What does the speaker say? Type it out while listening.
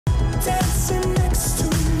dancing next to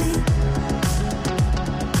me,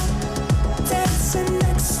 dancing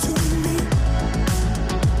next to me.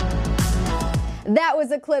 That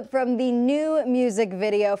was a clip from the new music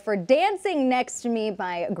video for Dancing Next to Me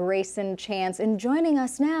by Greyson Chance. And joining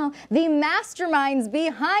us now, the masterminds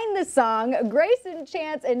behind the song, Greyson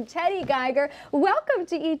Chance and Teddy Geiger. Welcome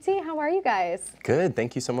to ET. How are you guys? Good.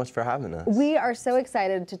 Thank you so much for having us. We are so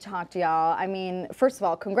excited to talk to y'all. I mean, first of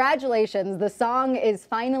all, congratulations. The song is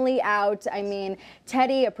finally out. I mean,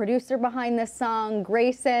 Teddy, a producer behind this song,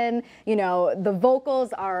 Greyson, you know, the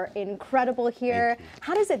vocals are incredible here.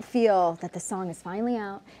 How does it feel that the song is finally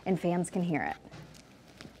out and fans can hear it?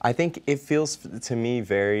 I think it feels, to me,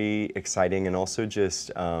 very exciting, and also just,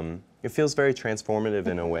 it feels very transformative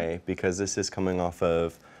in a way, because this is coming off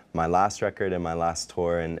of my last record and my last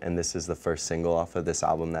tour, and this is the first single off of this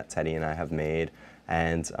album that Teddy and I have made.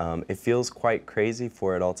 And it feels quite crazy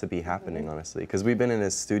for it all to be happening, honestly, because we've been in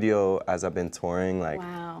a studio as I've been touring, like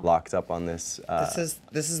locked up on this.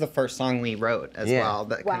 This is the first song we wrote as well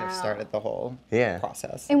that kind of started the whole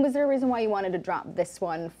process. And was there a reason why you wanted to drop this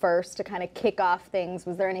one first to kind of kick off things?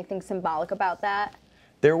 Was there anything symbolic about that?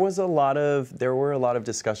 There were a lot of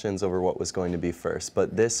discussions over what was going to be first,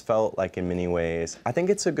 but this felt like, in many ways, I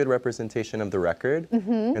think it's a good representation of the record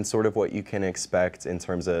and sort of what you can expect in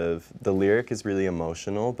terms of the lyric is really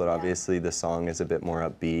emotional, but obviously the song is a bit more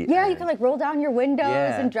upbeat. Yeah, you can like roll down your windows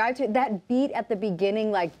and drive to that beat at the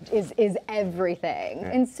beginning, like is everything.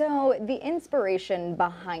 And so the inspiration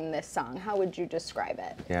behind this song, how would you describe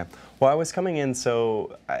it? Yeah, well, I was coming in,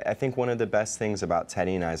 so I think one of the best things about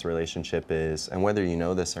Teddy and I's relationship is, and whether you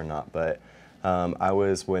know this or not, but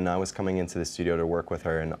when I was coming into the studio to work with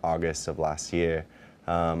her in August of last year,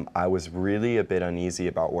 I was really a bit uneasy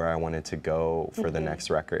about where I wanted to go for the next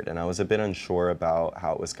record, and I was a bit unsure about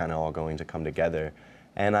how it was kind of all going to come together.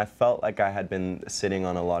 And I felt like I had been sitting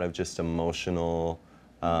on a lot of just emotional,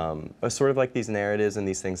 sort of like these narratives and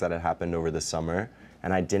these things that had happened over the summer,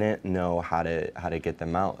 and I didn't know how to get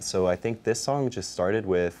them out. So I think this song just started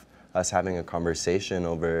with us having a conversation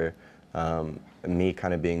over me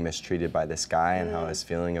kind of being mistreated by this guy and how I was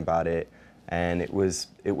feeling about it. And it was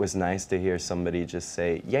nice to hear somebody just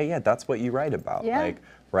say, yeah, that's what you write about. Like,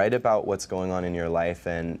 write about what's going on in your life.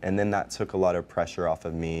 And then that took a lot of pressure off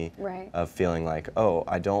of me of feeling like, oh,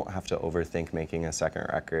 I don't have to overthink making a second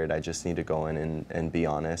record. I just need to go in and be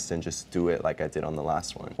honest and just do it like I did on the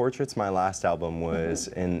last one. Portraits, my last album, was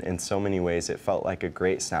in so many ways, it felt like a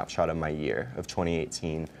great snapshot of my year of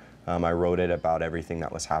 2018. I wrote it about everything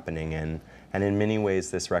that was happening, and in many ways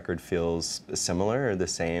this record feels similar or the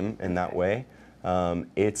same in that way.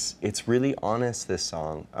 It's really honest, this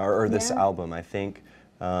song, or this album. I think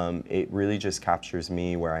it really just captures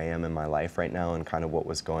me, where I am in my life right now, and kind of what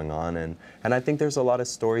was going on, and I think there's a lot of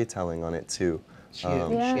storytelling on it too.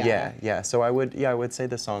 So I would say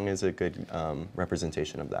the song is a good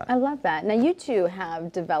representation of that. I love that. Now you two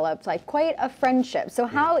have developed like quite a friendship. So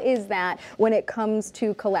how is that when it comes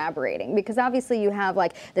to collaborating? Because obviously you have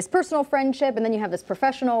like this personal friendship, and then you have this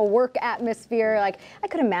professional work atmosphere. Like, I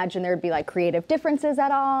could imagine there'd be like creative differences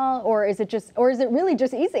at all, or is it really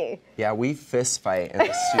just easy? Yeah, we fist fight in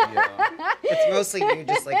the studio. It's mostly you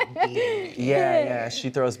just like beating me. Yeah, she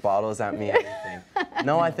throws bottles at me and everything.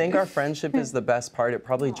 No, I think our friendship is the best part. It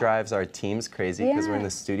probably drives our teams crazy because we're in the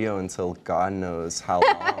studio until God knows how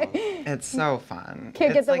long. It's so fun.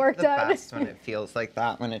 Can't get the work done. It's the best when it feels like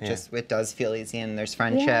that, when it it does feel easy and there's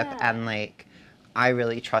friendship, and like I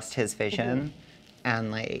really trust his vision,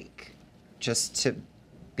 and like just to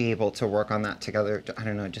be able to work on that together, I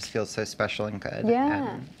don't know, it just feels so special and good.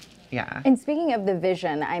 And speaking of the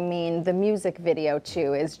vision, I mean, the music video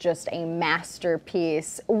too is just a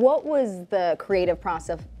masterpiece. What was the creative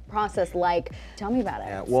process like? Tell me about it.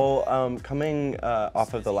 Yeah, well, coming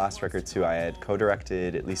off of the last record too, I had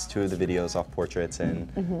co-directed at least 2 of the videos off Portraits, and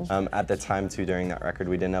at the time too, during that record,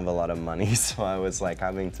 we didn't have a lot of money, so I was like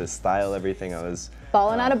having to style everything. I was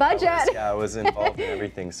falling out of budget. I was involved in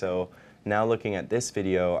everything. So now looking at this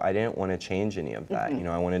video, I didn't want to change any of that. You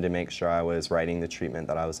know, I wanted to make sure I was writing the treatment,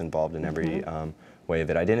 that I was involved in every way of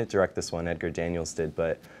it. I didn't direct this one, Edgar Daniels did,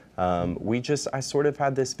 but I sort of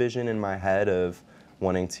had this vision in my head of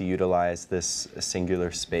wanting to utilize this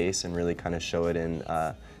singular space and really kind of show it in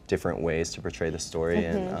different ways to portray the story,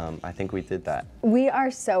 and I think we did that. We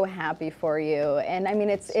are so happy for you, and I mean,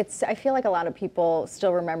 I feel like a lot of people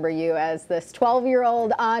still remember you as this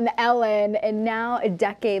 12-year-old on Ellen, and now a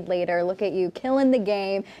decade later, look at you killing the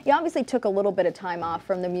game. You obviously took a little bit of time off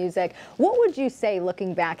from the music. What would you say,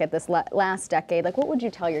 looking back at this last decade, like what would you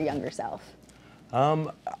tell your younger self?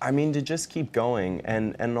 I mean, to just keep going,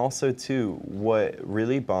 and also too, what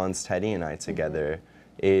really bonds Teddy and I together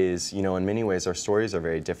is, you know, in many ways our stories are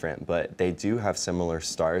very different, but they do have similar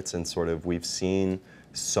starts, and sort of we've seen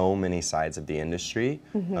so many sides of the industry,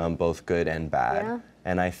 both good and bad. Yeah.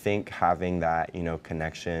 And I think having that, you know,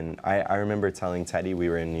 connection, I remember telling Teddy, we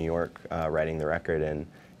were in New York writing the record, and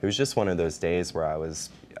it was just one of those days where I was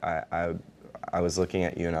looking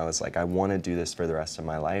at you and I was like, I want to do this for the rest of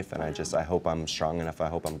my life, and I hope I'm strong enough, I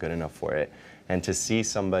hope I'm good enough for it. And to see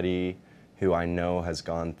somebody who I know has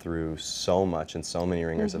gone through so much and so many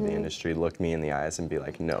ringers of the industry look me in the eyes and be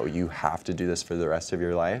like, no, you have to do this for the rest of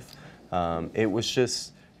your life. It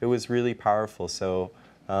was really powerful. So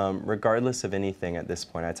regardless of anything at this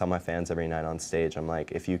point, I tell my fans every night on stage, I'm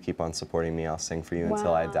like, if you keep on supporting me, I'll sing for you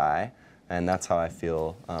until I die. And that's how I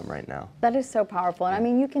feel right now. That is so powerful. And I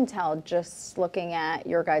mean, you can tell just looking at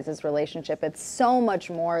your guys' relationship, it's so much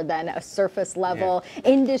more than a surface level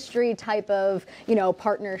industry type of, you know,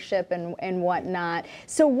 partnership and whatnot.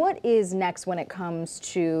 So what is next when it comes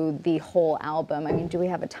to the whole album? I mean, do we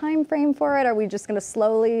have a time frame for it? Are we just going to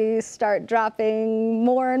slowly start dropping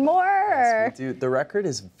more and more? Yes, we do. The record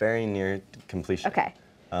is very near completion. Okay.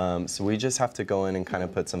 So we just have to go in and kind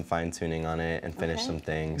of put some fine tuning on it and finish some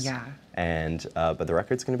things. Yeah. And but the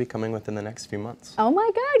record's going to be coming within the next few months. Oh my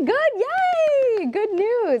God, good, yay, good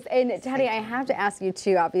news. And Teddy, I have to ask you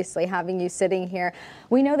too, obviously having you sitting here,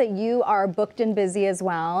 we know that you are booked and busy as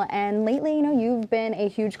well. And lately, you know, you've been a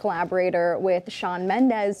huge collaborator with Shawn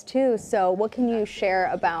Mendes too. So what can you share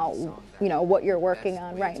about, you know, what you're working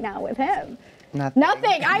on right now with him?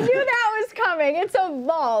 Nothing. I knew that was coming. It's a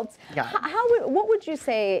vault. Yeah. What would you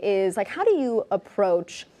say is, like, how do you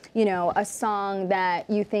approach, you know, a song that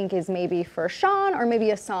you think is maybe for Shawn or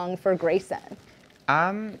maybe a song for Greyson?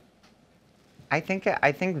 I think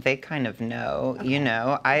they kind of know. You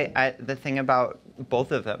know, the thing about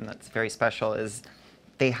both of them that's very special is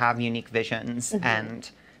they have unique visions, and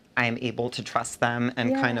I'm able to trust them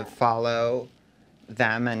and kind of follow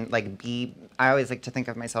them and like be. I always like to think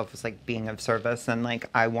of myself as like being of service, and like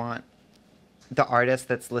I want the artist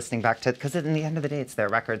that's listening back to, because in the end of the day it's their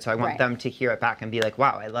record, so I want them to hear it back and be like,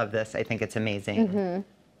 wow, I love this, I think it's amazing,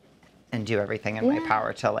 and do everything in my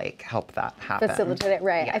power to like help that happen. Facilitate it,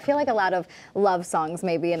 right. Yeah. I feel like a lot of love songs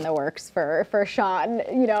may be in the works for Shawn,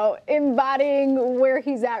 you know, embodying where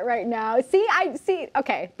he's at right now.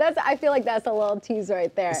 Okay, I feel like that's a little tease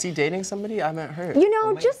right there. Is he dating somebody? I haven't heard. You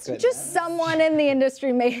know, just someone in the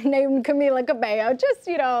industry named Camila Cabello. Just,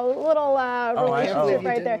 you know, little relationship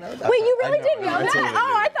right there. Wait, you really didn't know that?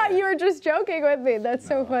 Oh, I thought you were just joking with me. That's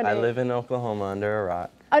so funny. I live in Oklahoma under a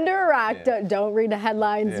rock. Under a rock, don't read the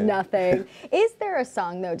headlines, nothing. Is there a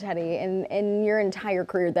song, though, Teddy, in your entire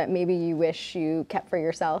career that maybe you wish you kept for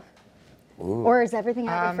yourself? Ooh. Or is everything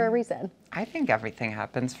happening for a reason? I think everything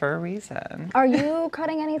happens for a reason. Are you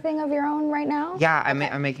cutting anything of your own right now? Yeah,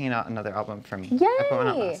 I'm making another album for me. Yay! I put one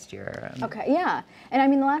out last year. Okay, yeah. And I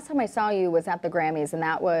mean, the last time I saw you was at the Grammys, and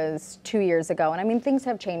that was 2 years ago. And I mean, things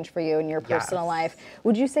have changed for you in your personal life.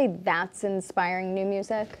 Would you say that's inspiring new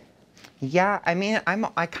music? Yeah, I mean,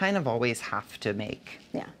 I kind of always have to make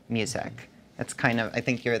music. It's kind of, I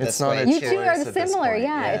think you're this way too. You two are similar,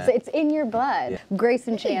 it's in your blood.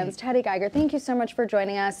 Greyson Chance, Teddy Geiger, thank you so much for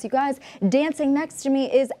joining us. You guys, Dancing Next to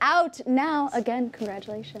Me is out now. Again,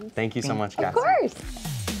 congratulations. Thank you so much, guys. Of course.